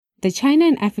The China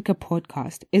and Africa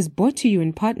podcast is brought to you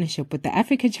in partnership with the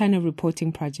Africa-China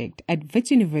Reporting Project at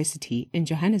Wits University in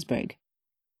Johannesburg.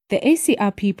 The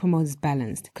ACRP promotes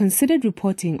balanced, considered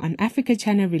reporting on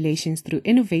Africa-China relations through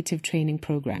innovative training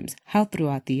programs held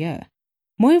throughout the year.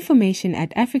 More information at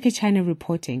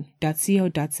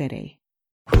africachinareporting.co.za.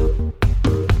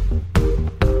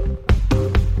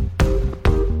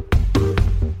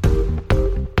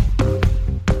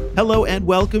 Hello and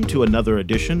welcome to another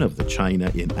edition of the China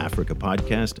in Africa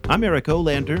podcast. I'm Eric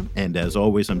Olander, and as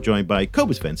always, I'm joined by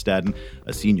Cobus van Staden,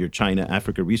 a senior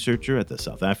China-Africa researcher at the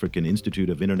South African Institute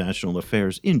of International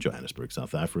Affairs in Johannesburg,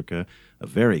 South Africa. A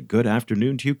very good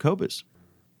afternoon to you, Cobus.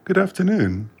 Good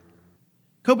afternoon.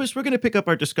 Cobus, we're going to pick up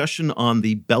our discussion on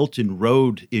the Belt and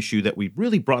Road issue that we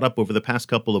really brought up over the past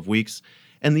couple of weeks.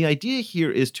 And the idea here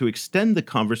is to extend the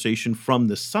conversation from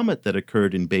the summit that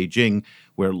occurred in Beijing,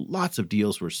 where lots of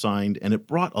deals were signed, and it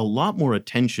brought a lot more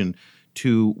attention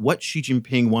to what Xi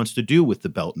Jinping wants to do with the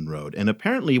Belt and Road. And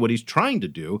apparently what he's trying to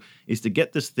do is to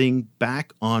get this thing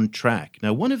back on track.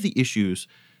 Now, one of the issues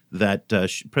that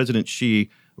President Xi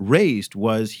raised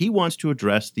was he wants to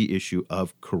address the issue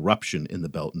of corruption in the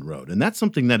Belt and Road. And that's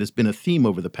something that has been a theme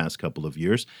over the past couple of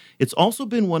years. It's also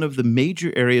been one of the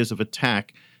major areas of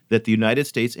attack that the United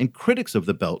States and critics of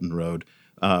the Belt and Road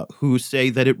who say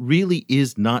that it really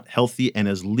is not healthy and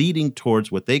is leading towards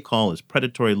what they call as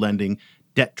predatory lending,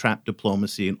 debt trap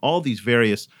diplomacy, and all these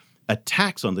various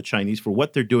attacks on the Chinese for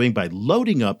what they're doing by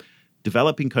loading up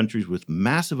developing countries with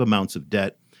massive amounts of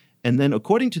debt. And then,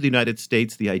 according to the United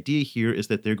States, the idea here is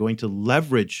that they're going to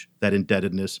leverage that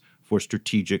indebtedness for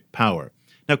strategic power.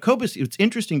 Now, Cobus, it's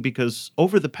interesting because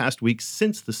over the past week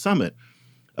since the summit,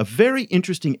 a very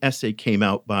interesting essay came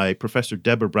out by Professor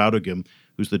Deborah Brautigam,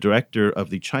 who's the director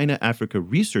of the China-Africa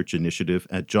Research Initiative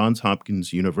at Johns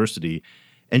Hopkins University.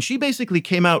 And she basically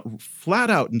came out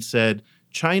flat out and said,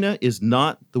 China is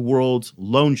not the world's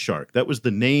loan shark. That was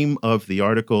the name of the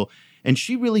article. And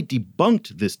she really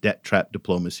debunked this debt trap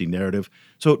diplomacy narrative.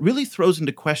 So it really throws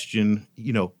into question,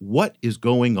 what is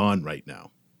going on right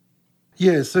now?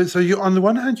 Yeah, so you on the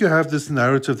one hand you have this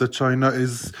narrative that China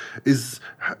is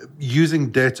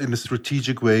using debt in a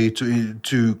strategic way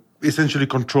to essentially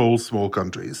control small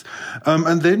countries,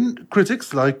 and then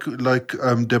critics like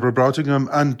Deborah Brautigam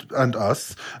and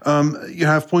us, you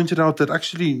have pointed out that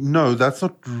actually no, that's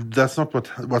not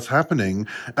what's happening,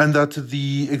 and that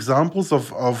the examples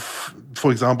of for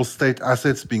example state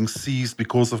assets being seized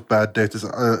because of bad debt is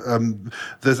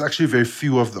there's actually very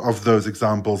few of those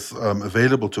examples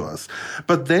available to us.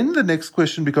 But then the next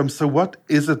question becomes: so what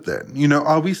is it then?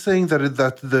 Are we saying that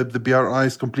the BRI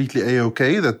is completely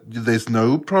A-OK, that there's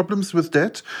no problem with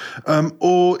debt,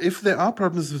 or if there are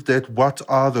problems with debt, what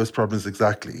are those problems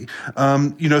exactly?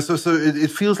 So it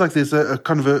feels like there's a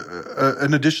kind of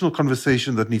an additional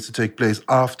conversation that needs to take place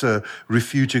after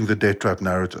refuting the debt trap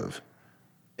narrative.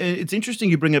 It's interesting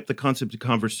you bring up the concept of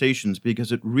conversations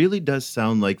because it really does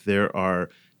sound like there are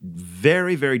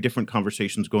very, very different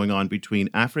conversations going on between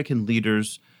African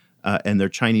leaders and their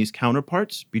Chinese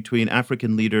counterparts, between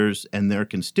African leaders and their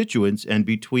constituents, and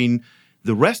between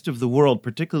the rest of the world,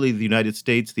 particularly the United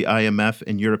States, the IMF,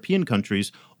 and European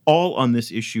countries, all on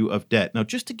this issue of debt. Now,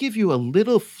 just to give you a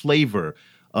little flavor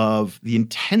of the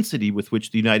intensity with which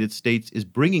the United States is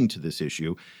bringing to this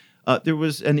issue, there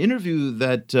was an interview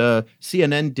that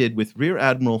CNN did with Rear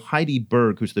Admiral Heidi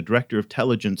Berg, who's the director of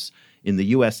intelligence in the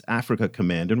U.S. Africa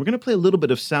Command. And we're going to play a little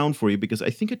bit of sound for you because I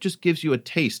think it just gives you a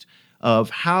taste of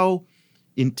how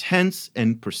intense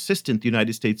and persistent the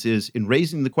United States is in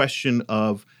raising the question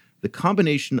of the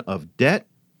combination of debt,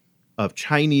 of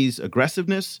Chinese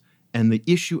aggressiveness, and the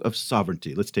issue of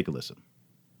sovereignty. Let's take a listen.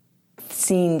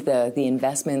 Seeing the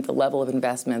investment, the level of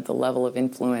investment, the level of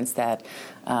influence that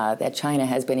China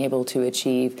has been able to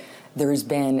achieve, there's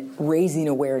been raising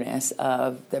awareness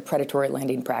of the predatory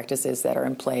lending practices that are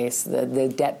in place,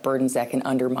 the debt burdens that can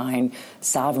undermine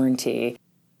sovereignty.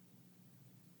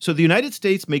 So the United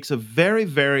States makes a very,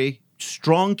 very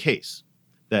strong case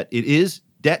that it is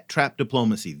debt trap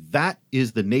diplomacy. That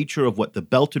is the nature of what the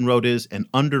Belt and Road is and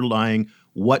underlying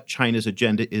what China's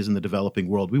agenda is in the developing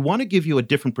world. We want to give you a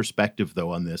different perspective, though,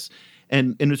 on this.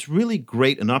 And it's really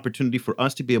great, an opportunity for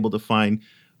us to be able to find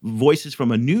voices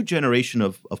from a new generation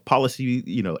of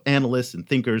policy, analysts and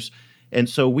thinkers. And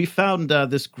so we found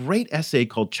this great essay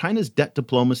called China's Debt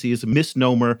Diplomacy is a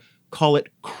Misnomer. Call it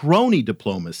crony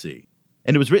diplomacy.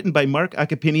 And it was written by Marc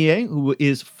Acapinier, who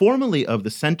is formerly of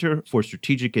the Center for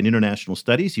Strategic and International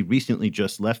Studies. He recently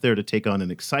just left there to take on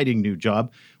an exciting new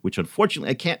job, which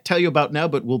unfortunately I can't tell you about now,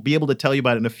 but we'll be able to tell you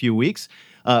about it in a few weeks.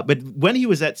 But when he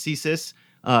was at CSIS,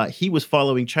 He was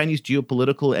following Chinese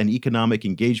geopolitical and economic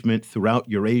engagement throughout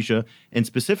Eurasia, and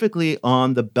specifically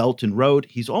on the Belt and Road.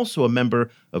 He's also a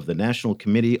member of the National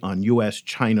Committee on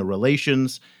U.S.-China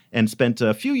Relations and spent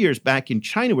a few years back in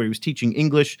China where he was teaching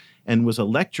English and was a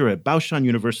lecturer at Baoshan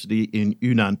University in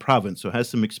Yunnan province. So has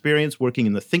some experience working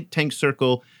in the think tank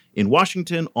circle in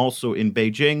Washington, also in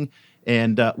Beijing.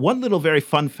 And one little very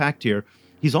fun fact here,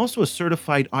 he's also a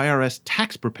certified IRS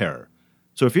tax preparer.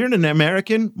 So if you're an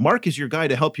American, Mark is your guy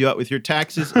to help you out with your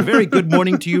taxes. A very good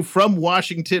morning to you from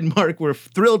Washington, Mark. We're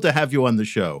thrilled to have you on the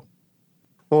show.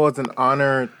 Well, it's an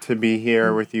honor to be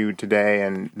here with you today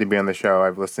and to be on the show.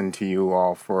 I've listened to you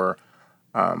all for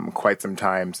quite some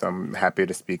time, so I'm happy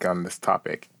to speak on this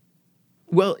topic.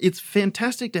 Well, it's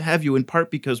fantastic to have you, in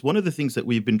part because one of the things that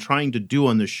we've been trying to do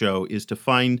on the show is to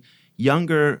find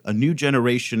a new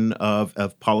generation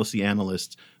of policy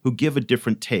analysts who give a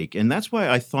different take. And that's why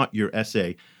I thought your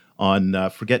essay on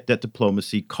Forget Debt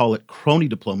Diplomacy, Call It Crony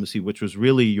Diplomacy, which was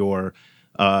really your,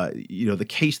 the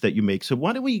case that you make. So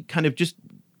why don't we kind of just,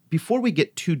 before we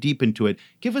get too deep into it,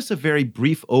 give us a very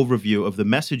brief overview of the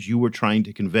message you were trying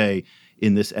to convey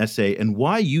in this essay and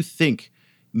why you think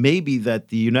maybe that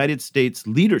the United States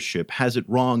leadership has it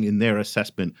wrong in their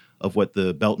assessment of what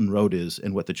the Belt and Road is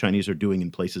and what the Chinese are doing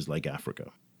in places like Africa.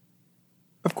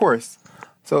 Of course.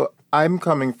 So I'm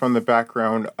coming from the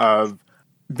background of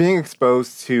being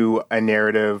exposed to a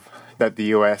narrative that the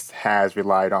U.S. has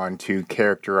relied on to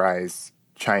characterize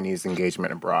Chinese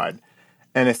engagement abroad.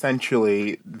 And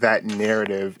essentially, that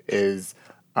narrative is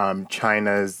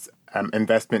China's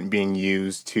investment being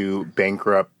used to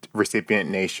bankrupt recipient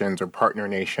nations or partner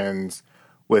nations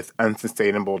with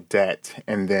unsustainable debt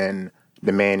and then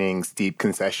demanding steep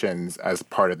concessions as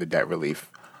part of the debt relief.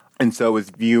 And so it's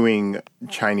viewing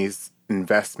Chinese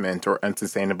investment or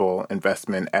unsustainable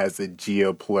investment as a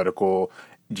geopolitical,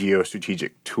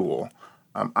 geostrategic tool.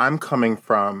 I'm coming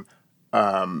from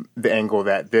the angle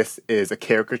that this is a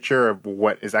caricature of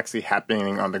what is actually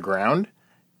happening on the ground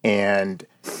and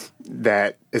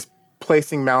that is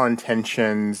placing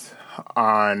malintentions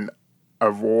on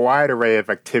a wide array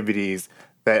of activities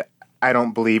that I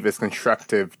don't believe is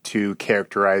constructive to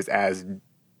characterize as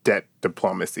debt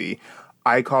diplomacy.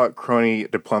 I call it crony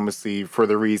diplomacy for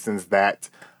the reasons that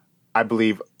I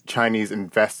believe Chinese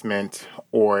investment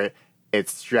or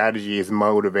its strategy is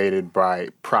motivated by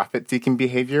profit-seeking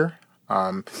behavior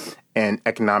and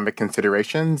economic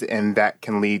considerations, and that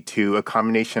can lead to a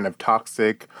combination of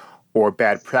toxic or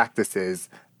bad practices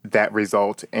that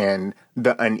result in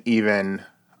the uneven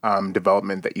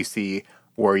development that you see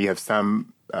where you have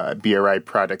some BRI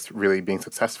products really being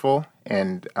successful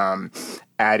and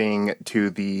adding to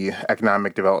the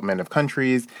economic development of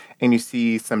countries, and you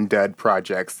see some dud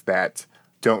projects that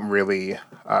don't really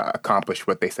accomplish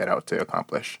what they set out to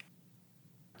accomplish.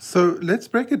 So let's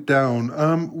break it down.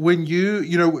 When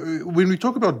we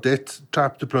talk about debt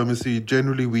trap diplomacy,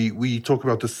 generally we talk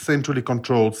about the centrally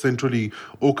controlled, centrally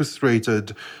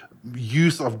orchestrated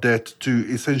use of debt to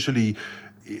essentially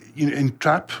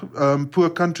entrap poor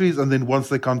countries, and then once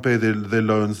they can't pay their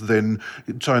loans, then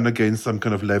China gains some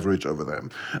kind of leverage over them.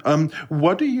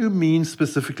 What do you mean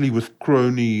specifically with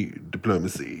crony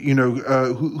diplomacy?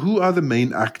 Who are the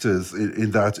main actors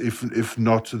in that, if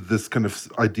not this kind of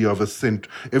idea of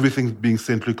everything being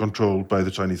centrally controlled by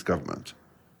the Chinese government?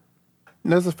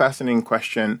 That's a fascinating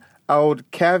question. I would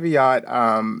caveat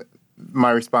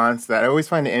my response that I always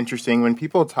find it interesting when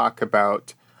people talk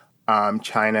about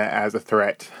China as a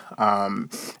threat,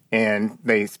 and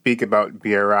they speak about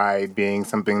BRI being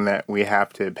something that we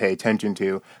have to pay attention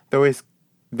to.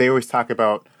 They always talk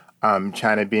about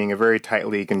China being a very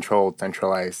tightly controlled,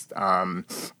 centralized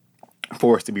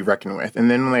force to be reckoned with. And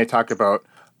then when they talk about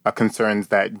concerns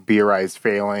that BRI is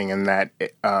failing and that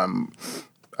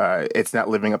it's not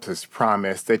living up to its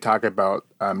promise, they talk about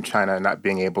China not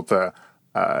being able to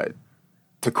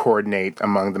coordinate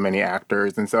among the many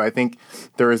actors. And so I think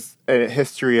there is a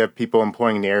history of people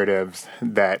employing narratives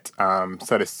that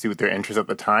sort of suit their interests at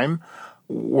the time.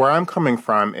 Where I'm coming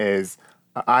from is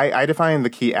I define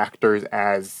the key actors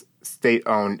as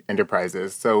state-owned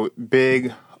enterprises. So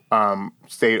big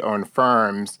state-owned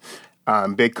firms,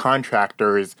 big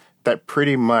contractors that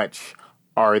pretty much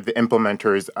are the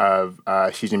implementers of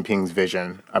Xi Jinping's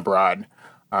vision abroad.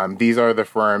 These are the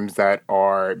firms that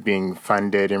are being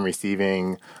funded and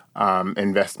receiving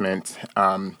investment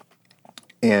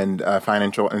and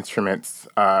financial instruments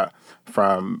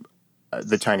from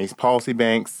the Chinese policy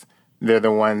banks. They're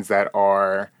the ones that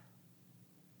are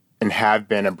and have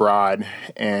been abroad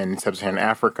in sub-Saharan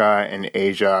Africa and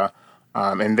Asia,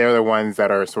 and they're the ones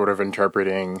that are sort of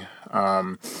interpreting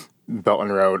Belt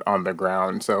and Road on the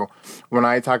ground. So when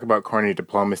I talk about coordinated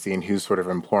diplomacy and who's sort of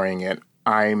employing it,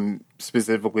 I'm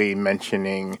specifically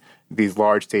mentioning these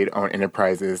large state-owned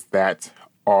enterprises that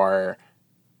are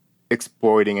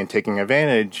exploiting and taking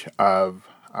advantage of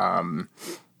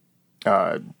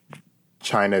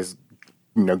China's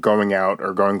going out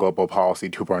or going global policy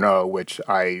 2.0, which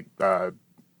I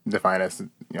define as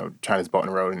China's Belt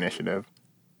and Road Initiative.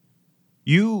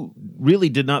 You really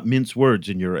did not mince words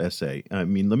in your essay. I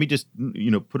mean, let me just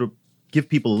give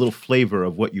people a little flavor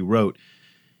of what you wrote.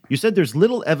 You said there's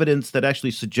little evidence that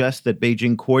actually suggests that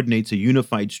Beijing coordinates a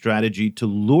unified strategy to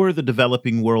lure the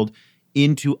developing world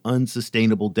into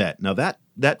unsustainable debt. Now,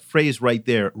 that phrase right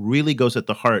there really goes at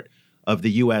the heart of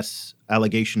the U.S.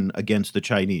 allegation against the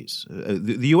Chinese.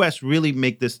 The U.S. really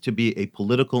make this to be a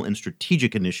political and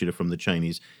strategic initiative from the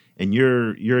Chinese, and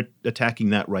you're attacking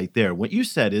that right there. What you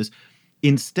said is,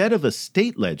 instead of a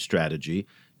state-led strategy,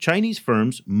 Chinese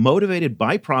firms, motivated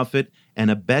by profit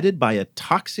and abetted by a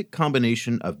toxic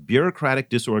combination of bureaucratic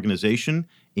disorganization,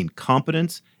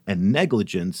 incompetence, and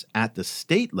negligence at the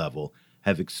state level,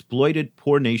 have exploited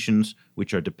poor nations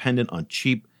which are dependent on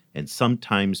cheap and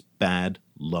sometimes bad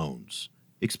loans.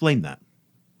 Explain that.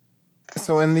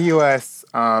 So in the U.S.,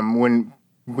 when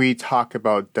we talk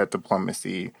about debt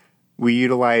diplomacy, we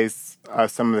utilize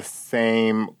some of the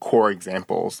same core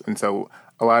examples. And so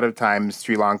a lot of times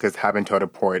Sri Lanka's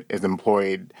Habantota port is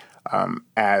employed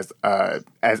as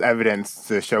evidence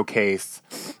to showcase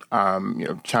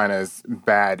China's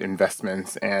bad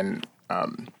investments and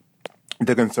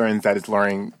the concerns that it's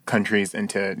luring countries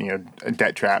into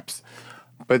debt traps.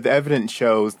 But the evidence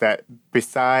shows that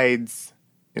besides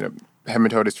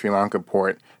Hambantota Sri Lanka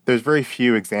port, there's very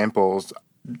few examples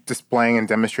displaying and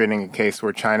demonstrating a case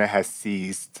where China has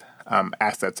seized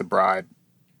assets abroad.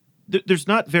 There's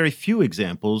not very few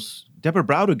examples. Deborah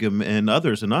Browdegum and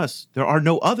others and us, there are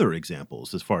no other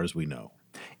examples as far as we know.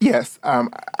 Yes,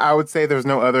 I would say there's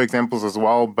no other examples as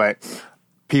well, but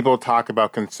people talk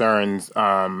about concerns,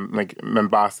 like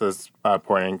Mombasa's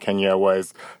port in Kenya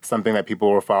was something that people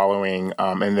were following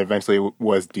and eventually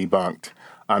was debunked.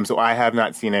 So I have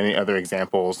not seen any other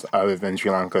examples other than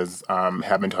Sri Lanka's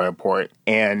Hambantota port.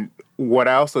 And what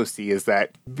I also see is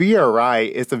that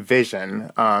BRI is a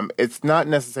vision. It's not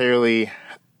necessarily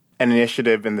an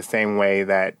initiative in the same way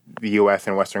that the U.S.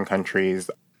 and Western countries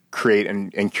create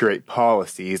and curate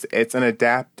policies. It's an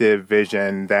adaptive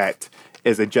vision that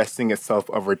is adjusting itself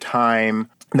over time,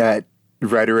 that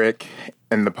rhetoric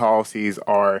and the policies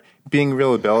are being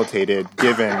rehabilitated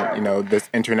given, this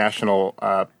international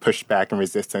pushback and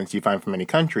resistance you find from many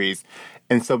countries.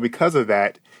 And so because of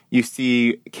that, you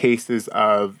see cases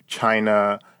of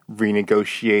China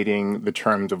renegotiating the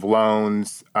terms of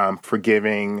loans,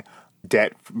 forgiving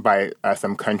debt by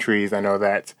some countries. I know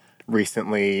that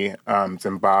recently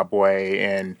Zimbabwe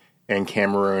and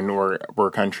Cameroon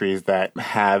were countries that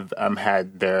have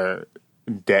had their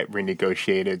debt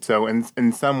renegotiated. So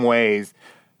in some ways,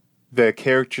 the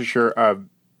caricature of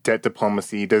debt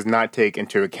diplomacy does not take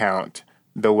into account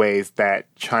the ways that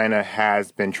China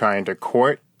has been trying to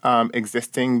court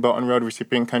existing Belt and Road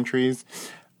recipient countries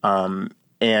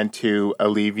and to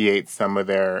alleviate some of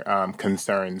their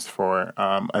concerns for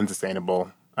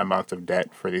unsustainable amounts of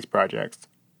debt for these projects.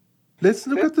 Let's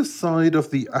look at the side of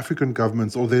the African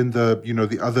governments, or then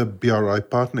the other BRI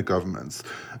partner governments.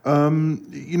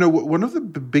 One of the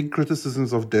big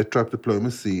criticisms of debt trap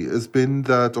diplomacy has been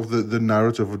that, of the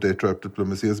narrative of debt trap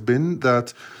diplomacy, has been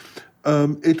that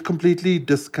it completely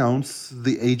discounts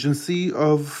the agency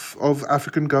of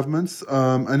African governments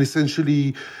and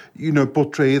essentially,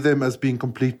 portray them as being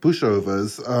complete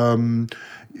pushovers.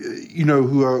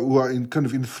 Who are kind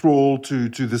of enthralled to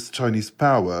this Chinese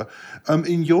power.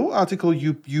 In your article,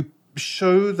 you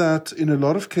show that in a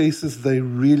lot of cases they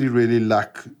really, really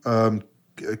lack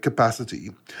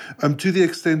capacity, to the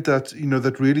extent that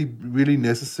that really, really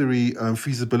necessary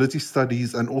feasibility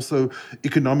studies and also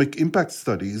economic impact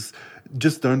studies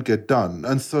just don't get done.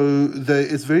 And so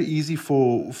it's very easy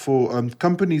for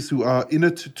companies who are in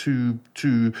it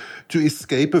to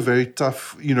escape a very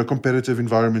tough competitive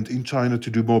environment in China to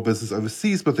do more business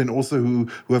overseas, but then also who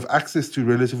have access to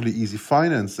relatively easy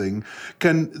financing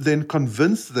can then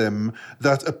convince them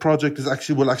that a project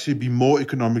will actually be more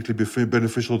economically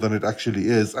beneficial than it actually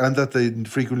is, and that they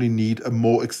frequently need a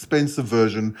more expensive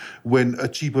version when a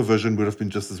cheaper version would have been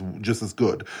just as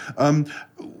good.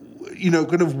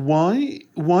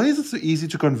 Why is it so easy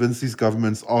to convince these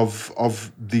governments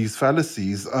of these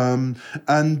fallacies? And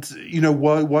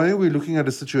why are we looking at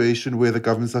a situation where the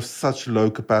governments have such low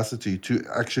capacity to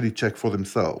actually check for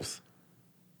themselves?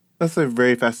 That's a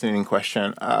very fascinating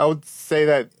question. I would say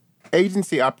that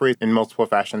agency operates in multiple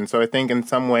fashions. So I think in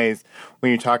some ways,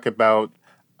 when you talk about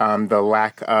the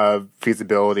lack of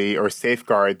feasibility or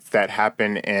safeguards that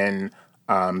happen in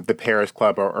the Paris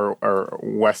Club or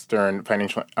Western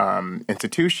financial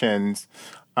institutions,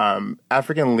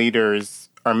 African leaders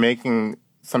are making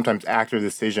sometimes active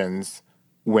decisions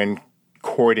when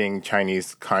courting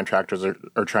Chinese contractors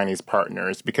or Chinese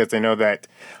partners, because they know that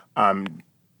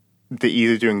the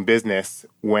ease of doing business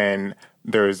when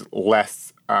there's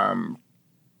less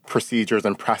procedures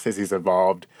and processes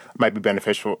involved might be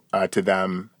beneficial to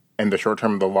them in the short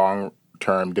term or the long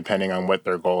term, depending on what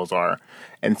their goals are.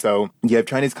 And so you have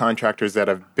Chinese contractors that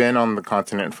have been on the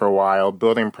continent for a while,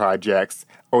 building projects,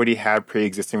 already have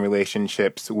pre-existing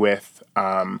relationships with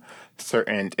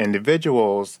certain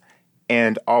individuals,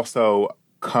 and also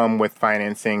come with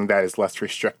financing that is less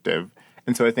restrictive.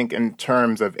 And so I think in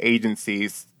terms of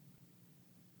agencies,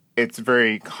 it's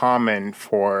very common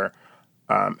for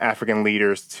African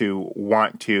leaders to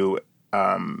want to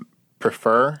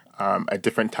prefer a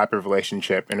different type of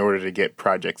relationship in order to get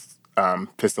projects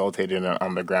facilitated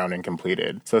on the ground and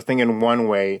completed. So I think in one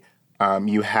way,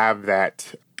 you have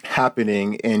that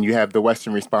happening, and you have the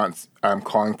Western response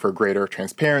calling for greater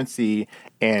transparency,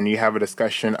 and you have a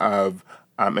discussion of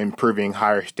improving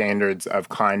higher standards of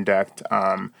conduct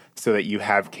so that you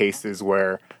have cases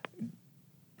where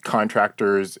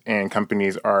contractors and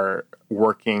companies are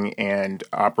working and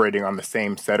operating on the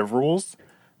same set of rules.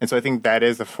 And so I think that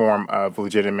is a form of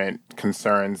legitimate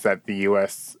concerns that the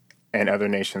U.S. and other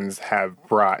nations have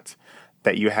brought,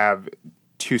 that you have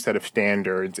two set of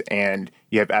standards and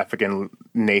you have African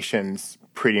nations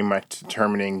pretty much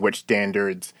determining which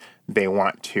standards they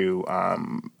want to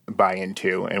buy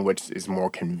into and which is more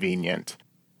convenient.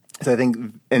 So I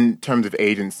think in terms of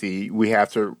agency, we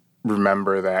have to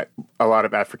remember that a lot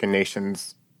of African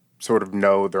nations sort of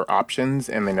know their options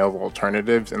and they know the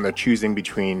alternatives, and they're choosing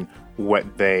between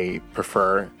what they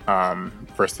prefer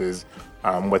versus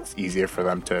what's easier for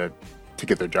them to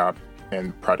get their job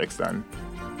and projects done.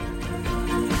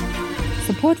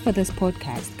 Support for this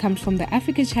podcast comes from the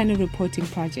Africa-China Reporting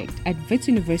Project at Wits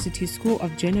University School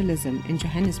of Journalism in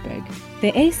Johannesburg.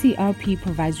 The ACRP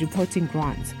provides reporting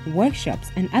grants,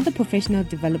 workshops, and other professional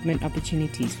development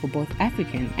opportunities for both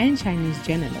African and Chinese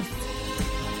journalists.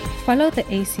 Follow the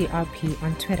ACRP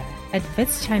on Twitter at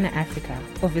Wits China Africa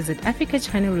or visit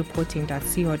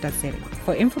africachinareporting.co.za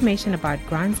for information about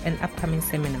grants and upcoming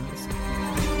seminars.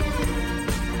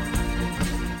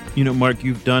 You know, Mark,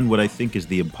 you've done what I think is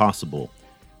the impossible,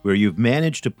 where you've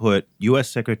managed to put U.S.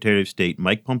 Secretary of State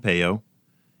Mike Pompeo,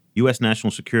 U.S.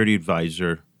 National Security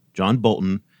Advisor John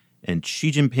Bolton, and Xi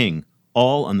Jinping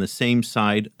all on the same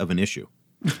side of an issue.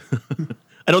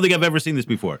 I don't think I've ever seen this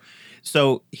before.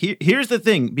 So here's the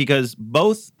thing, because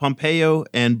both Pompeo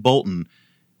and Bolton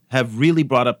have really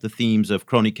brought up the themes of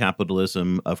crony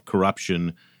capitalism, of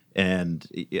corruption, and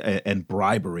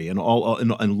bribery, and a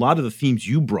lot of the themes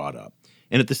you brought up.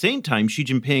 And at the same time, Xi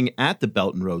Jinping at the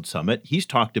Belt and Road Summit, he's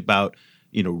talked about,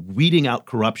 weeding out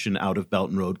corruption out of Belt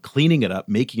and Road, cleaning it up,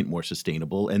 making it more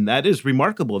sustainable. And that is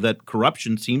remarkable that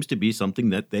corruption seems to be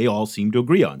something that they all seem to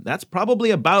agree on. That's probably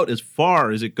about as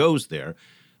far as it goes there.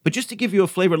 But just to give you a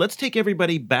flavor, let's take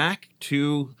everybody back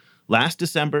to last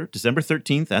December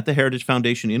 13th, at the Heritage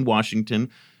Foundation in Washington,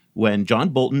 when John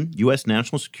Bolton, U.S.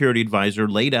 National Security Advisor,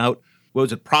 laid out, what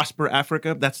was it, Prosper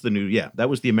Africa? That's that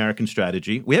was the American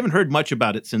strategy. We haven't heard much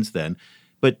about it since then.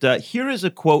 But here is a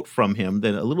quote from him,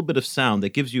 then a little bit of sound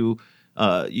that gives you,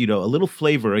 a little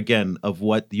flavor, again, of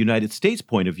what the United States'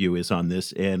 point of view is on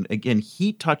this. And again,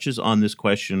 he touches on this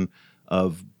question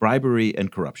of bribery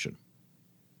and corruption.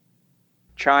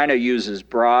 China uses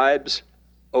bribes,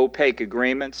 opaque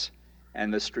agreements,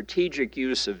 and the strategic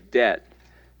use of debt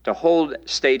to hold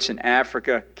states in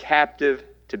Africa captive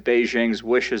to Beijing's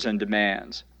wishes and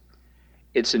demands.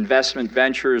 Its investment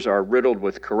ventures are riddled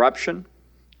with corruption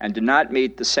and do not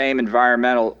meet the same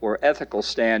environmental or ethical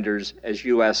standards as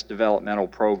U.S. developmental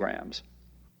programs.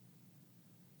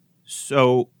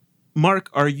 So, Mark,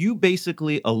 are you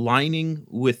basically aligning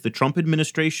with the Trump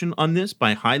administration on this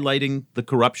by highlighting the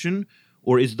corruption,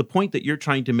 or is the point that you're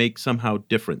trying to make somehow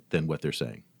different than what they're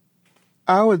saying?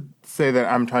 I would say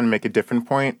that I'm trying to make a different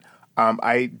point.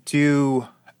 I do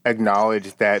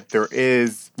acknowledge that there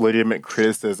is legitimate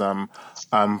criticism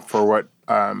for what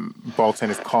Bolton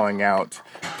is calling out,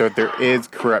 that there is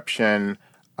corruption.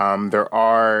 There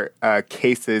are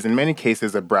cases, in many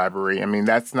cases, of bribery. I mean,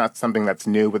 that's not something that's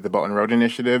new with the Belt and Road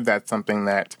Initiative. That's something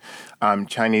that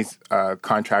Chinese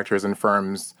contractors and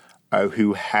firms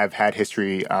who have had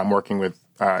history working with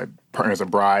partners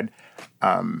abroad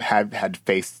have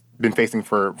been facing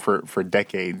for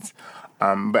decades.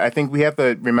 But I think we have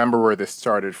to remember where this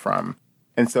started from.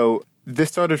 And so this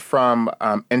started from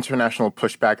international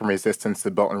pushback and resistance to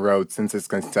the Belt and Road since its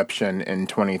conception in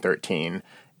 2013.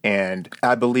 And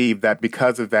I believe that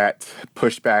because of that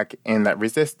pushback and that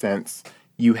resistance,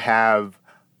 you have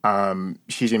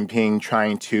Xi Jinping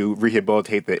trying to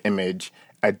rehabilitate the image,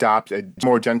 adopt a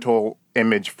more gentle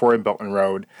image for a Belt and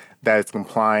Road that is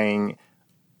complying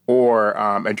or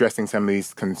addressing some of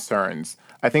these concerns.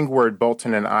 I think where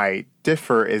Bolton and I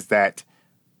differ is that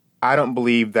I don't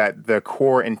believe that the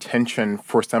core intention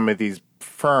for some of these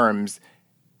firms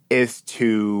is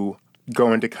to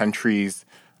go into countries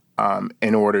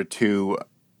in order to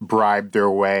bribe their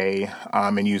way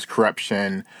and use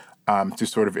corruption to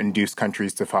sort of induce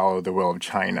countries to follow the will of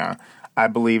China. I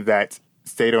believe that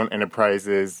state-owned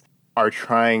enterprises are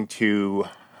trying to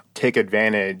take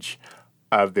advantage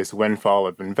of this windfall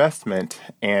of investment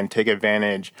and take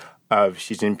advantage of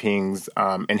Xi Jinping's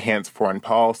enhanced foreign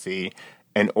policy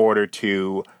in order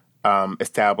to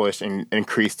establish and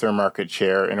increase their market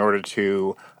share, in order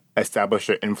to establish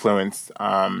their influence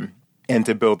and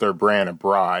to build their brand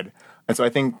abroad. And so I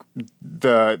think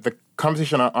the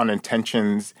conversation on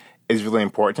intentions is really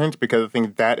important because I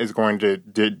think that is going to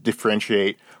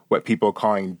differentiate what people are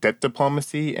calling debt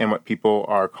diplomacy and what people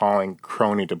are calling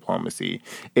crony diplomacy.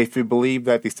 If you believe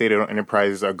that the state-owned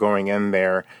enterprises are going in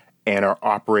there and are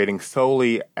operating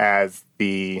solely as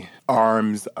the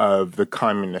arms of the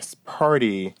Communist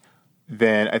Party,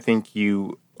 then I think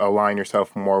you align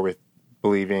yourself more with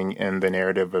believing in the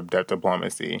narrative of debt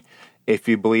diplomacy. If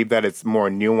you believe that it's more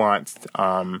nuanced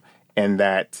and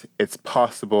that it's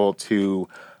possible to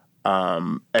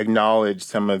acknowledge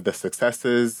some of the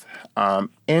successes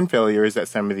and failures that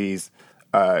some of these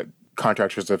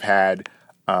contractors have had,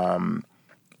 and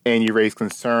you raise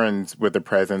concerns with the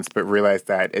presence, but realize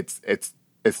that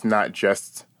it's not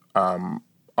just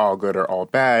all good or all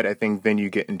bad, I think then you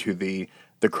get into the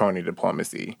crony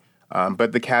diplomacy.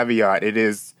 But the caveat, it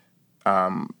is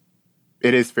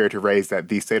fair to raise that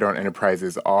these state-owned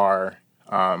enterprises are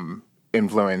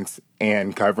influenced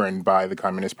and governed by the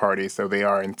Communist Party, so they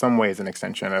are in some ways an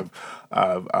extension of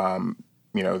the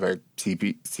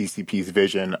CCP's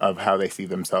vision of how they see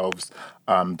themselves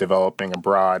developing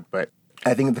abroad. But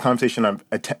I think the conversation of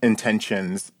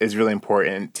intentions is really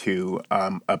important to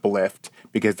uplift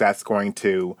because that's going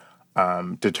to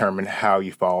determine how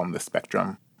you fall on the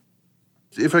spectrum.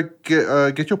 If I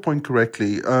get your point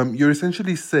correctly, you're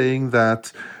essentially saying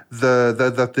that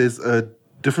that there's a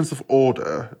difference of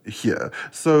order here.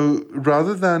 So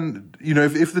rather than,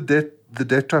 if the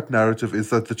debt trap narrative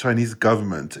is that the Chinese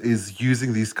government is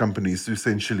using these companies to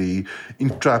essentially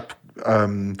entrap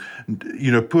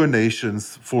poor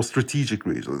nations for strategic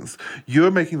reasons.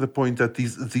 You're making the point that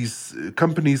these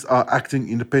companies are acting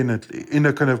independently in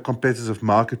a kind of competitive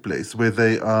marketplace where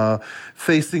they are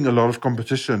facing a lot of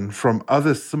competition from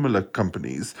other similar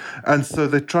companies, and so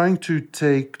they're trying to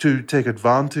take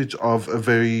advantage of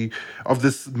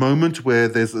this moment where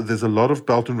there's a lot of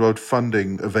Belt and Road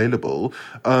funding available,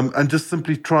 and just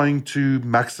simply trying to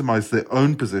maximize their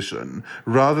own position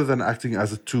rather than acting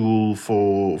as a tool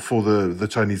for the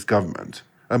Chinese government.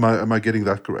 Am I getting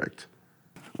that correct?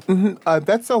 Mm-hmm.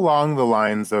 That's along the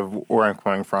lines of where I'm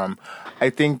coming from. I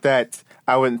think that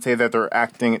I wouldn't say that they're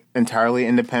acting entirely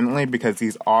independently because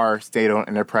these are state-owned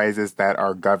enterprises that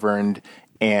are governed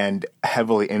and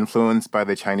heavily influenced by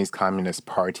the Chinese Communist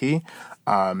Party.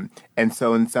 And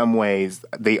so in some ways,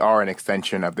 they are an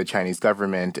extension of the Chinese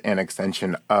government, an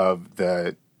extension of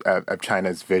of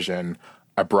China's vision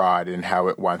abroad and how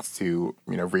it wants to,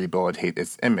 rehabilitate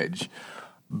its image.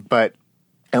 But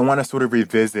I want to sort of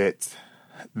revisit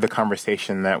the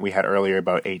conversation that we had earlier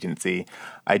about agency.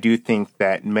 I do think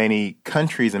that many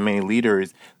countries and many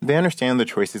leaders, they understand the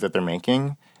choices that they're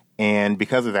making. And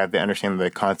because of that, they understand the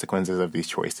consequences of these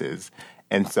choices.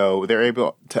 And so they're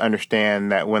able to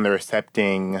understand that when they're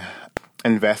accepting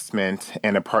investment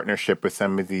and a partnership with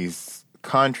some of these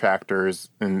contractors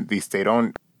and these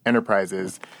state-owned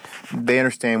enterprises, they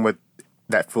understand what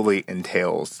that fully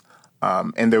entails.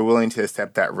 And they're willing to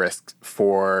accept that risk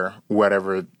for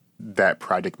whatever that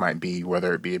project might be,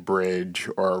 whether it be a bridge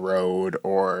or a road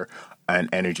or an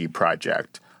energy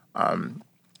project.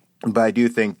 But I do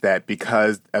think that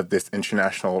because of this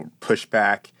international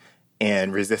pushback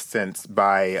and resistance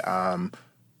by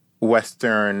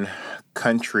Western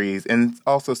countries and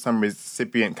also some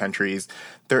recipient countries,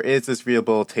 there is this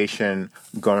rehabilitation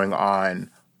going on,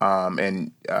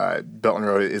 and Belt and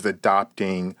Road is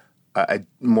adopting a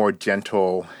more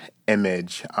gentle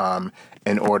image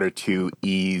in order to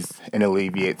ease and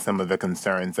alleviate some of the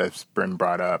concerns that's been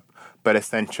brought up. But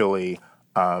essentially,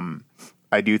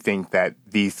 I do think that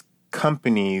these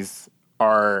companies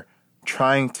are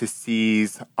trying to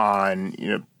seize on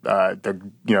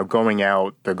the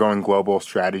going global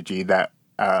strategy that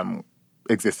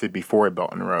existed before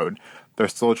Belt and Road. They're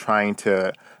still trying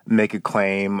to make a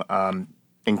claim,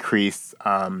 increase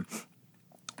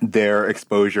their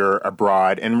exposure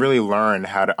abroad, and really learn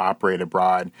how to operate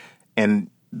abroad. And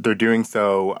they're doing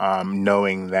so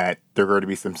knowing that there are going to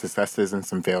be some successes and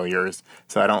some failures.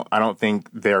 So I don't think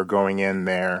they're going in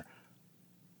there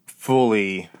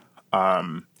fully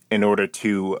in order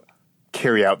to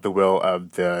carry out the will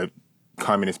of the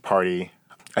Communist Party.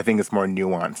 I think it's more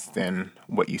nuanced than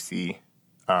what you see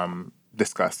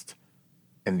discussed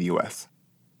in the U.S.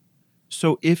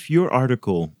 So if your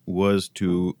article was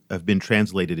to have been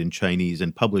translated in Chinese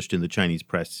and published in the Chinese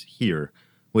press here,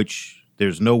 which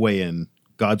there's no way in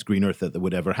God's green earth that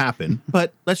would ever happen,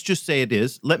 but let's just say it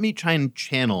is, let me try and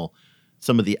channel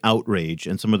some of the outrage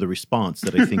and some of the response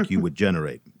that I think you would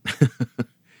generate.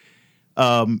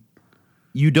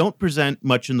 You don't present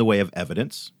much in the way of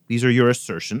evidence. These are your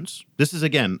assertions. This is,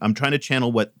 again, I'm trying to channel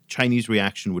what Chinese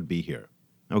reaction would be here,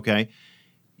 okay?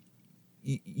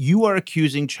 You are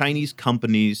accusing Chinese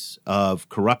companies of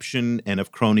corruption and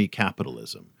of crony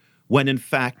capitalism, when in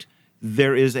fact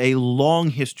there is a long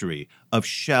history of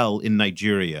Shell in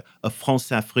Nigeria, of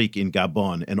France-Afrique in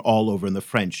Gabon, and all over in the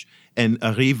French, and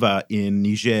Arriva in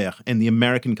Niger, and the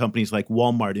American companies like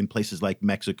Walmart in places like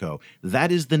Mexico.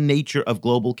 That is the nature of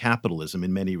global capitalism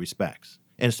in many respects,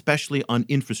 and especially on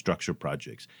infrastructure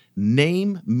projects.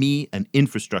 Name me an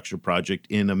infrastructure project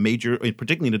in a major,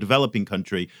 particularly in a developing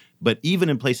country, but even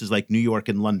in places like New York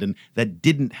and London, that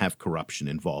didn't have corruption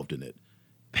involved in it.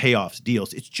 Payoffs,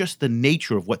 deals. It's just the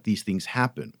nature of what these things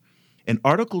happen. And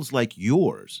articles like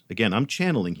yours, again, I'm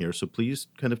channeling here, so please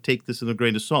kind of take this in a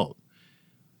grain of salt.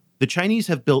 The Chinese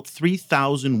have built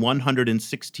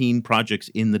 3,116 projects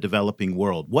in the developing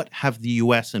world. What have the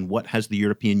U.S. and what has the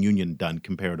European Union done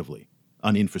comparatively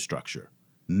on infrastructure?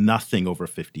 Nothing over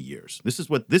 50 years. This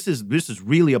is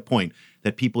really a point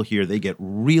that people hear. They get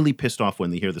really pissed off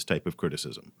when they hear this type of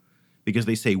criticism, because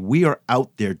they say, we are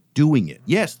out there doing it.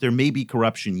 Yes, there may be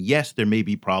corruption. Yes, there may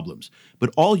be problems.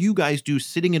 But all you guys do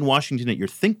sitting in Washington at your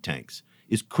think tanks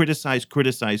is criticize,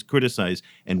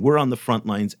 and we're on the front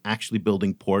lines actually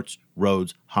building ports,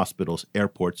 roads, hospitals,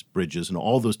 airports, bridges, and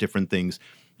all those different things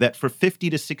that for 50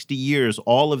 to 60 years,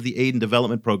 all of the aid and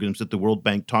development programs that the World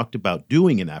Bank talked about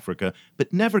doing in Africa,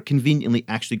 but never conveniently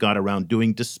actually got around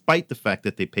doing, despite the fact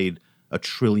that they paid $1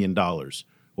 trillion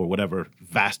or whatever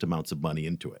vast amounts of money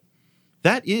into it.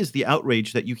 That is the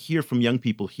outrage that you hear from young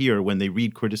people here when they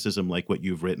read criticism like what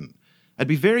you've written. I'd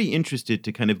be very interested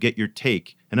to kind of get your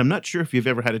take, and I'm not sure if you've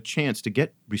ever had a chance to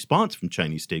get response from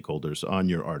Chinese stakeholders on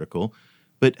your article,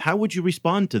 but how would you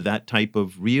respond to that type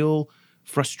of real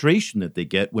frustration that they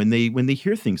get when they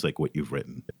hear things like what you've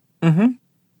written? Mm-hmm.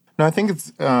 No, I think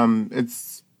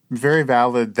it's very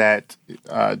valid that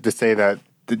to say that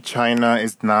China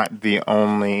is not the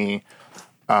only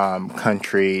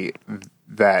country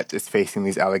that is facing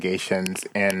these allegations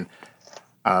and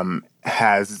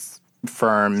has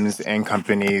firms and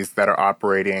companies that are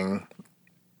operating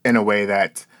in a way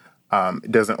that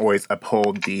doesn't always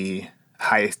uphold the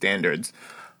highest standards.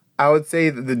 I would say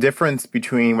that the difference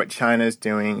between what China is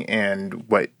doing and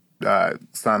what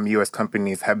some U.S.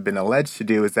 companies have been alleged to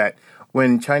do is that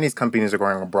when Chinese companies are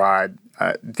going abroad,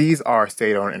 these are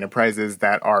state-owned enterprises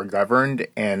that are governed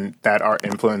and that are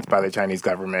influenced by the Chinese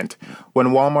government. When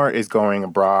Walmart is going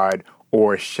abroad,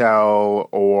 or Shell,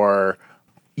 or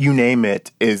you name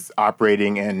it, is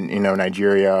operating in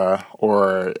Nigeria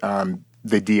or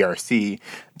the DRC,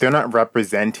 they're not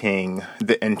representing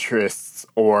the interests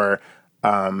or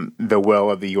the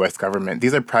will of the U.S. government.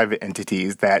 These are private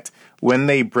entities that, when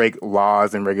they break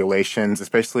laws and regulations,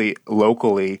 especially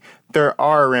locally, there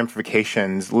are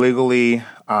ramifications legally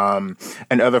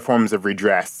and other forms of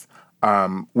redress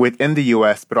within the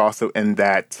U.S., but also in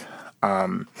that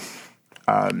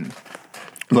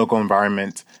local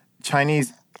environment.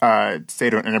 Chinese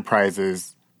state-owned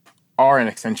enterprises are an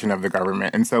extension of the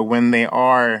government. And so when they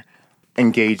are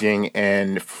engaging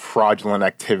in fraudulent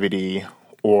activity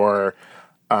or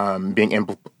being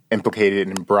implicated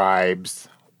in bribes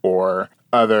or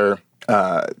other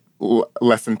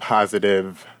less than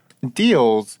positive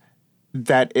deals,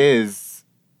 that is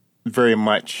very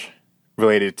much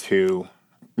related to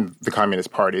the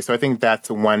Communist Party. So I think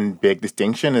that's one big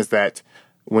distinction, is that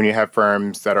when you have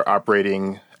firms that are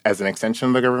operating as an extension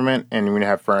of the government and when you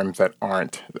have firms that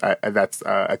aren't, that's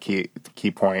a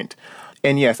key point.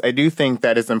 And yes, I do think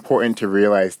that it's important to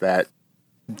realize that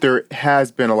there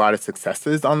has been a lot of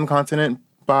successes on the continent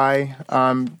by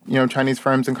Chinese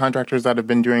firms and contractors that have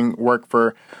been doing work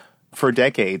for for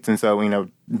decades. And so,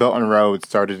 Belt and Road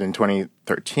started in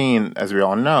 2013, as we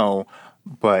all know,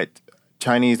 but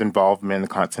Chinese involvement in the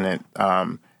continent,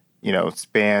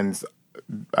 spans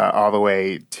all the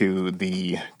way to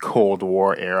the Cold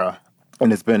War era,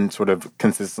 and it's been sort of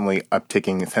consistently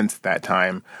upticking since that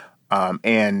time.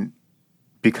 And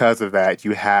because of that,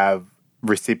 you have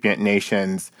recipient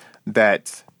nations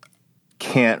that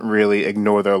can't really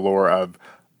ignore the allure of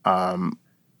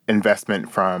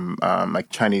investment from like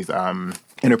Chinese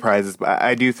enterprises. But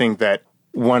I do think that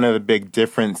one of the big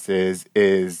differences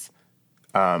is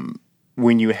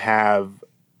when you have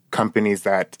companies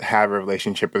that have a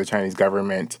relationship with the Chinese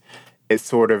government, it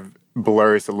sort of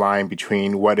blurs the line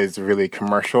between what is really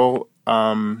commercial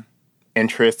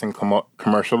interest and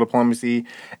commercial diplomacy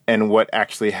and what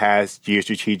actually has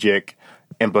geostrategic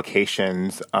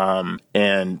implications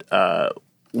and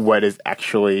what is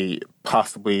actually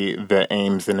possibly the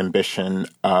aims and ambition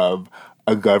of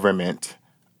a government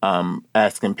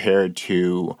as compared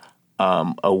to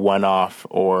a one-off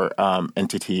or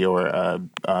entity or a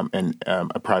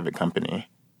private company.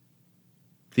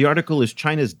 The article is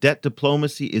China's Debt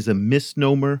Diplomacy is a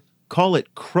Misnomer. Call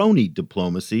it crony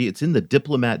diplomacy. It's in The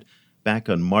Diplomat back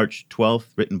on March 12th,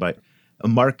 written by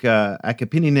Mark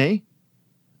Akapinine.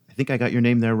 I think I got your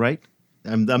name there right.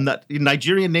 I'm not,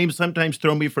 Nigerian names sometimes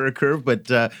throw me for a curve, but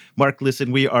Mark,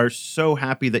 listen, we are so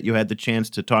happy that you had the chance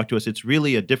to talk to us. It's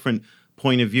really a different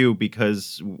point of view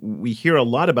because we hear a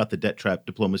lot about the debt trap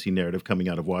diplomacy narrative coming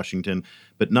out of Washington,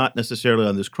 but not necessarily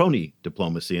on this crony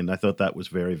diplomacy. And I thought that was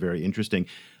very, very interesting.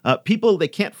 People, they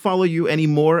can't follow you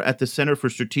anymore at the Center for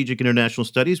Strategic International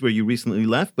Studies, where you recently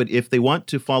left. But if they want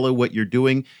to follow what you're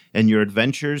doing and your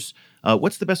adventures,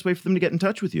 what's the best way for them to get in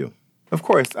touch with you? Of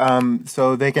course.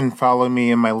 So they can follow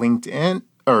me in my LinkedIn,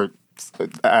 or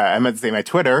I meant to say my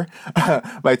Twitter,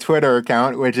 my Twitter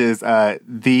account, which is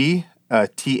the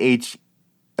THE,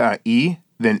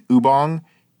 then Ubong,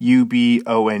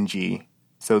 UBONG.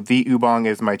 So the Ubong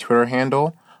is my Twitter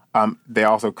handle. They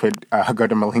also could go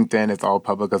to my LinkedIn. It's all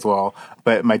public as well.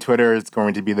 But my Twitter is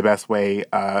going to be the best way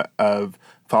of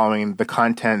following the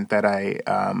content that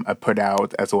I put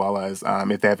out, as well as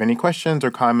if they have any questions or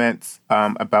comments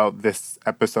about this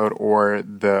episode or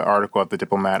the article at The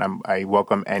Diplomat, I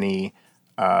welcome any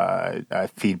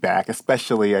feedback,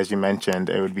 especially, as you mentioned.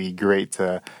 It would be great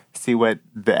to see what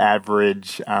the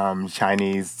average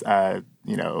Chinese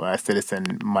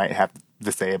citizen might have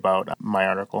to say about my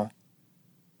article.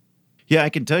 Yeah, I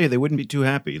can tell you they wouldn't be too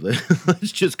happy.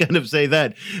 Let's just kind of say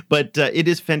that. But it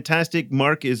is fantastic.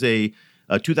 Mark is a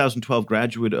 2012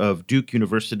 graduate of Duke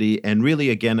University, and really,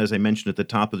 again, as I mentioned at the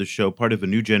top of the show, part of a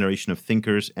new generation of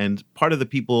thinkers and part of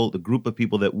the group of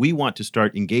people that we want to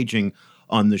start engaging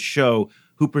on the show,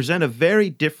 who present a very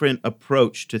different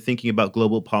approach to thinking about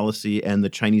global policy and the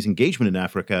Chinese engagement in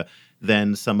Africa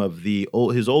than some of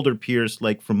his older peers,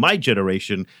 like from my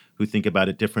generation, who think about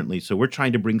it differently. So we're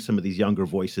trying to bring some of these younger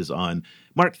voices on.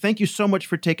 Mark, thank you so much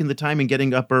for taking the time and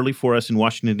getting up early for us in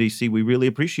Washington, D.C. We really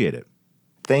appreciate it.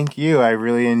 Thank you. I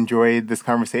really enjoyed this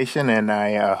conversation, and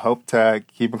I hope to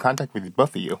keep in contact with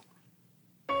both of you.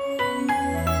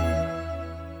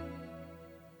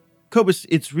 Cobus,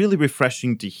 it's really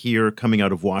refreshing to hear coming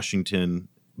out of Washington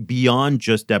beyond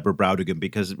just Deborah Browdigan,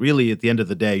 because really, at the end of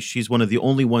the day, she's one of the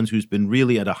only ones who's been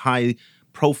really at a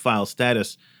high-profile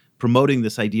status promoting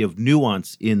this idea of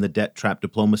nuance in the debt trap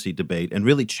diplomacy debate and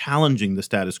really challenging the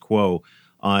status quo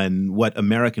on what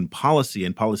American policy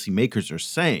and policymakers are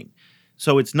saying.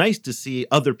 So it's nice to see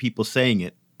other people saying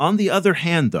it. On the other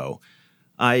hand, though,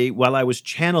 while I was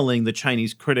channeling the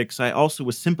Chinese critics, I also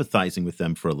was sympathizing with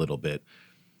them for a little bit.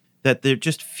 That there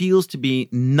just feels to be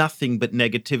nothing but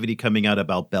negativity coming out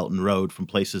about Belt and Road from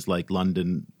places like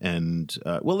London and,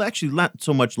 actually not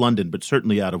so much London, but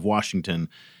certainly out of Washington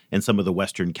and some of the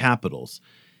Western capitals.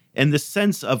 And the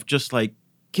sense of just like,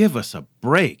 give us a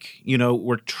break.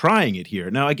 We're trying it here.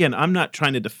 Now, again, I'm not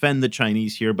trying to defend the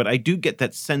Chinese here, but I do get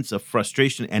that sense of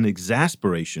frustration and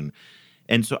exasperation.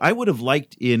 And so I would have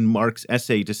liked in Mark's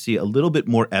essay to see a little bit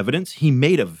more evidence. He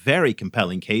made a very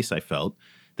compelling case, I felt,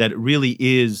 that it really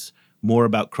is more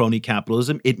about crony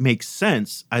capitalism. It makes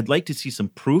sense. I'd like to see some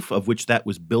proof of which that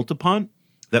was built upon,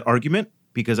 that argument,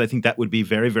 because I think that would be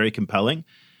very, very compelling.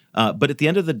 But at the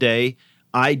end of the day,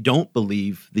 I don't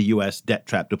believe the U.S. debt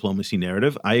trap diplomacy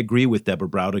narrative. I agree with Deborah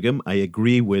Browdigan. I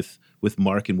agree with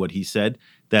Mark and what he said,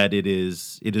 that it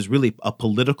is really a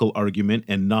political argument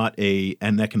and not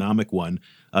an economic one.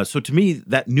 So to me,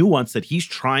 that nuance that he's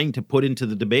trying to put into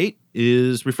the debate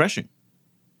is refreshing.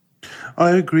 I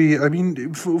agree. I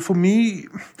mean, for me,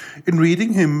 in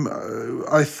reading him,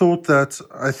 I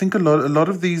think a lot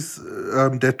of these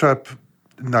debt trap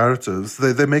narratives,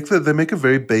 they make a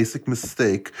very basic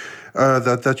mistake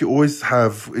that you always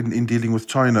have in dealing with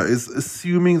China, is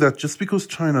assuming that just because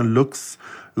China looks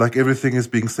like everything is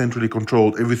being centrally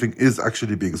controlled, everything is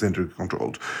actually being centrally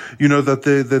controlled. That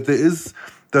there is,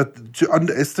 that to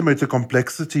underestimate the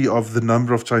complexity of the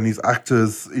number of Chinese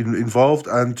actors involved,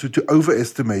 and to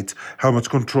overestimate how much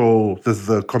control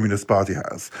the Communist Party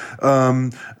has.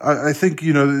 I think,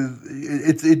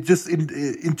 it just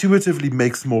intuitively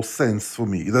makes more sense for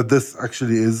me that this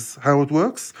actually is how it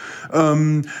works.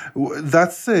 That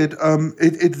said,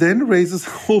 it then raises a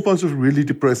whole bunch of really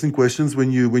depressing questions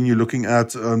when you're looking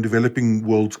at developing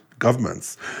world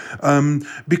governments,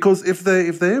 because if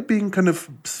they are being kind of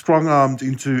strong-armed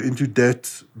into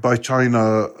debt by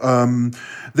China,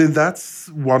 then that's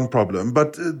one problem.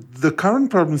 But the current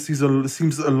problem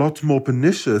seems a lot more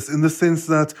pernicious, in the sense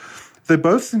that they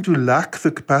both seem to lack the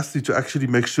capacity to actually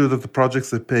make sure that the projects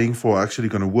they're paying for are actually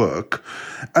going to work.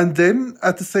 And then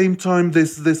at the same time,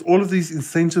 there's all of these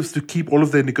incentives to keep all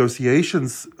of their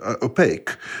negotiations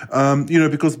opaque.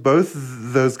 Because both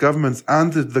those governments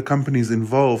and the companies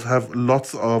involved have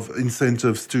lots of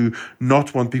incentives to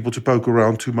not want people to poke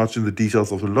around too much in the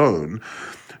details of the loan,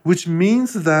 which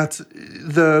means that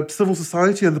the civil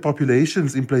society and the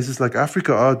populations in places like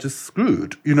Africa are just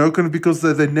screwed, because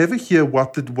they never hear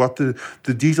what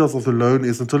the details of the loan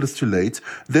is until it's too late.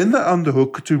 Then they're on the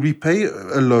hook to repay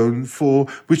a loan for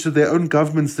which their own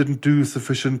governments didn't do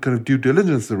sufficient kind of due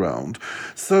diligence around.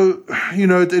 So,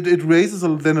 it raises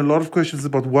then a lot of questions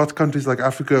about what countries like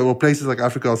Africa or places like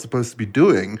Africa are supposed to be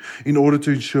doing in order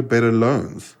to ensure better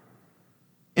loans.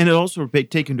 And it also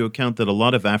take into account that a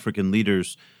lot of African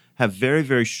leaders have very,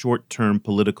 very short-term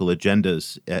political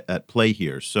agendas at play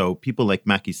here. So people like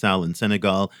Macky Sall in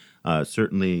Senegal,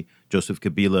 certainly Joseph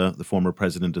Kabila, the former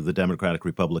president of the Democratic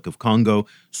Republic of Congo,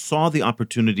 saw the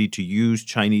opportunity to use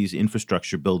Chinese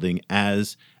infrastructure building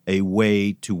as a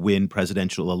way to win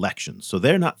presidential elections. So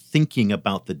they're not thinking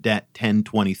about the debt 10,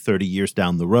 20, 30 years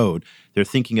down the road. They're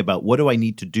thinking about, what do I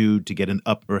need to do to get an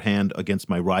upper hand against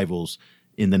my rivals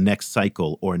in the next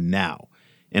cycle or now?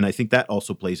 And I think that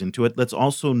also plays into it. Let's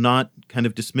also not kind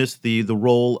of dismiss the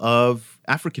role of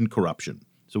African corruption.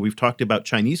 So we've talked about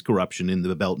Chinese corruption in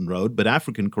the Belt and Road, but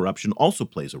African corruption also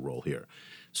plays a role here.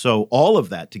 So all of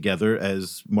that together,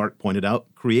 as Mark pointed out,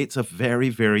 creates a very,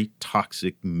 very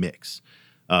toxic mix.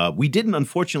 We didn't,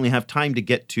 unfortunately, have time to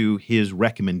get to his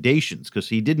recommendations, because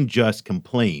he didn't just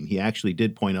complain. He actually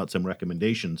did point out some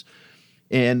recommendations.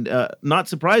 And not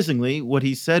surprisingly, what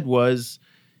he said was,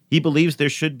 he believes there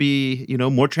should be,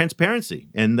 more transparency.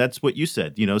 And that's what you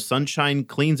said, sunshine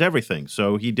cleans everything.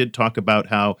 So he did talk about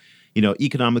how,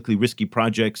 economically risky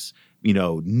projects,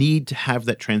 need to have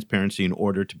that transparency in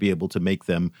order to be able to make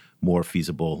them more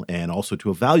feasible, and also to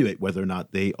evaluate whether or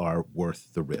not they are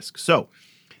worth the risk. So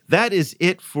that is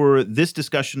it for this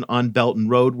discussion on Belt and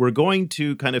Road. We're going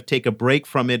to kind of take a break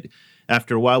from it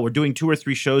after a while. We're doing 2 or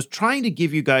 3 shows trying to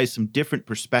give you guys some different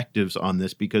perspectives on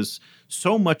this, because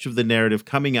so much of the narrative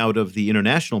coming out of the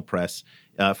international press,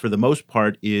 for the most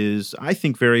part, is, I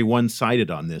think, very one-sided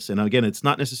on this. And again, it's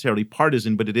not necessarily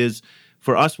partisan, but it is,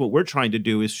 for us, what we're trying to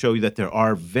do is show you that there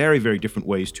are very, very different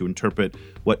ways to interpret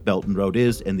what Belt and Road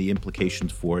is and the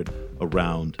implications for it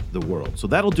around the world. So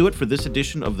that'll do it for this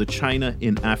edition of the China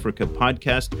in Africa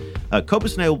podcast.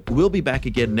 Copus and I will be back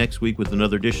again next week with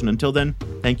another edition. Until then,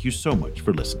 thank you so much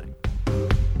for listening.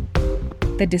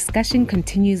 The discussion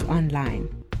continues online.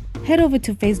 Head over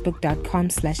to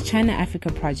facebook.com/China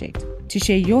Africa Project to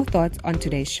share your thoughts on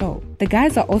today's show. The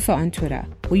guys are also on Twitter,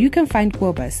 where you can find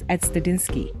Quobus at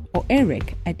Stadinsky or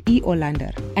Eric at E.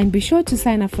 Olander. And be sure to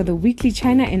sign up for the weekly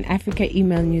China in Africa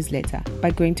email newsletter by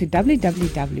going to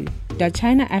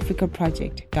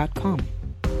www.ChinaAfricaProject.com.